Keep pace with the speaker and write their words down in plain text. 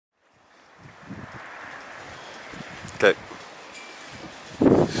Okay.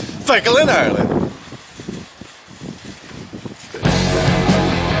 Cycle in Ireland.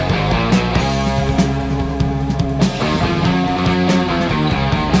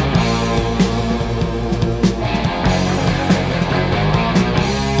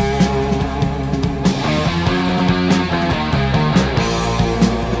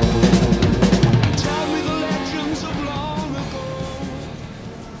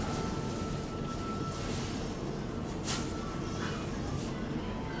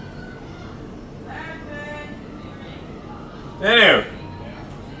 Anyway,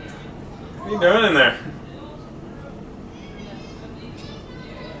 what are you doing in there?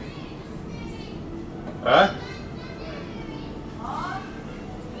 Huh?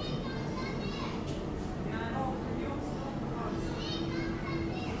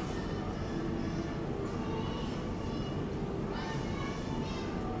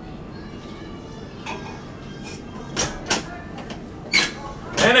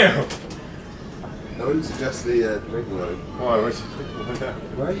 Anyway. I wouldn't suggest the drinking water. Why?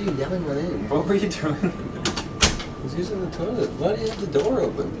 Why are you yelling my name? What were you doing? I was using the toilet. Why do you have the door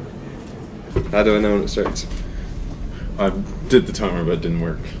open? How do I know when it starts? I did the timer, but it didn't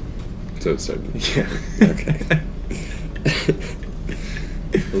work. So it started. Yeah. Okay.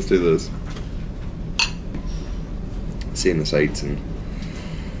 Let's do this. Seeing the sights and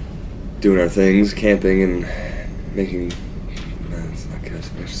doing our things, camping and making. No, it's not good.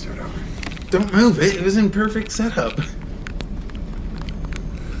 I should start over. Don't move it. It was in perfect setup.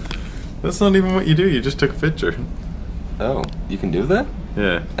 That's not even what you do. You just took a picture. Oh, you can do that?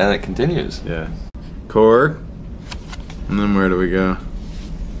 Yeah. And it continues. Yeah. Cork. And then where do we go?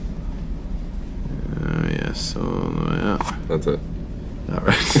 Yes, all the way up. That's it.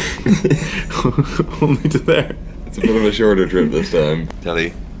 Alright. Only to there. It's a bit of a shorter trip this time.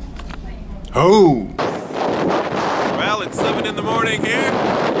 Telly. Oh! Well, it's 7 in the morning here.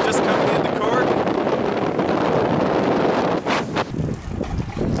 Just coming into Cork.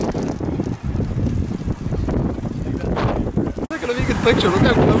 It's not gonna be a good picture. Look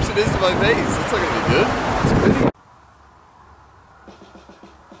how close it is to my face. It's not gonna be good. It's pretty.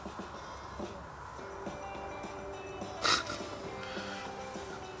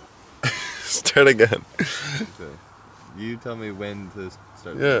 Start again. You tell me when to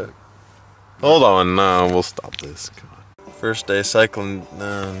start. Yeah. Hold on, no, we'll stop this. Come on. First day cycling.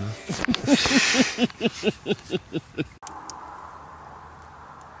 Where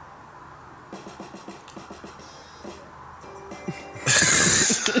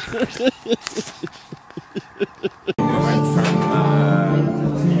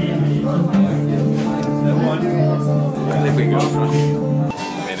did we go from?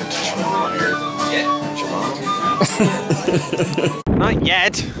 Not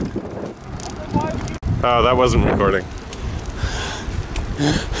yet. Oh, that wasn't recording.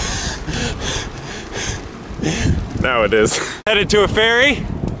 Now it is. Headed to a ferry,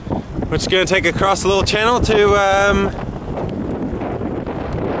 which is going to take across a little channel to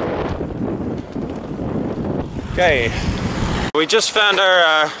okay. We just found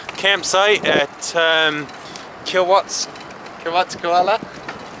our campsite at Kilwatts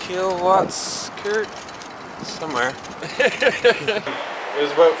somewhere. It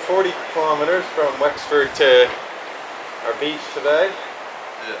was about 40 kilometers from Wexford to our beach today.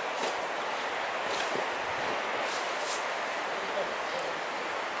 Yeah.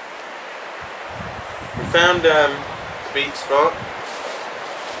 We found the beach spot.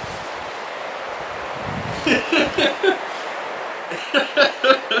 You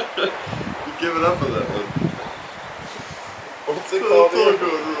give it up on that one. What's it called?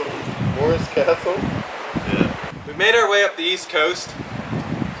 Morris Castle? Yeah. We made our way up the east coast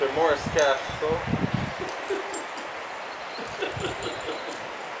to Morris Castle.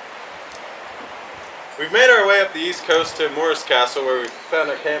 We've made our way up the east coast to Morris Castle where we found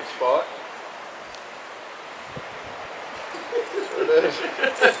our camp spot.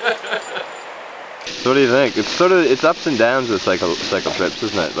 So what do you think? It's ups and downs with cycle trips,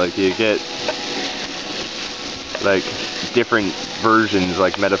 isn't it? Like you get like different versions,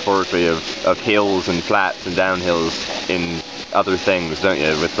 like metaphorically, of hills and flats and downhills in other things, don't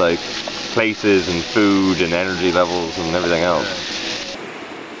you? With like places and food and energy levels and everything else.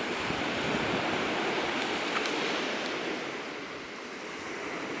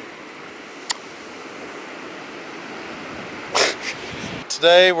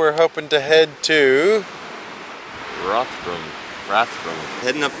 Today we're hoping to head to Rothdrum.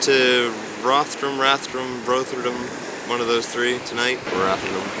 heading up to Rothdrum, one of those three tonight.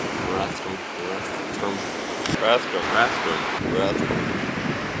 Rothdrum. Rothdrum.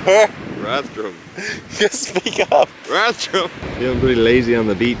 Rathdrum. Just speak up. Rathdrum. Feeling pretty lazy on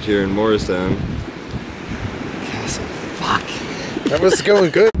the beach here in Morristown. Castle, fuck. That was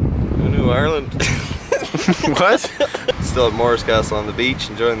going good. New Ireland. What? Still at Morris Castle on the beach,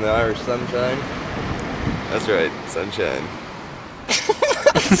 enjoying the Irish sunshine. That's right, sunshine.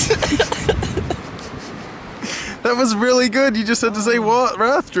 That was really good. You just had to say what?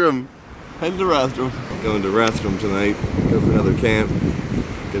 Rathdrum. Heading to Rathdrum. Going to Rathdrum tonight. Go for another camp.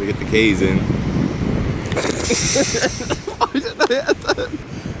 Gotta get the K's in. Why did I add that?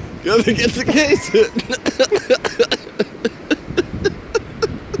 Gotta get the K's in.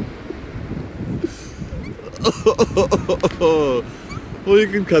 Well, you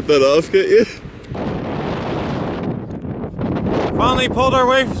can cut that off, can't you? Finally pulled our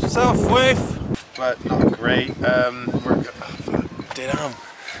way self-wave, but not great. We're damn.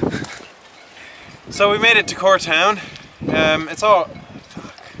 So we made it to Cork town. It's all.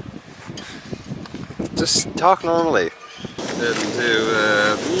 Fuck. Just talk normally. Heading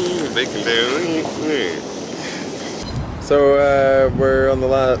to Bacon Down. So we're on the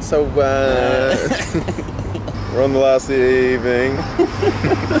last. So we're on the last evening.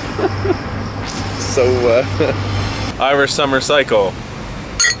 So Irish summer cycle.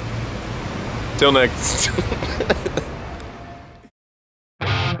 Till next.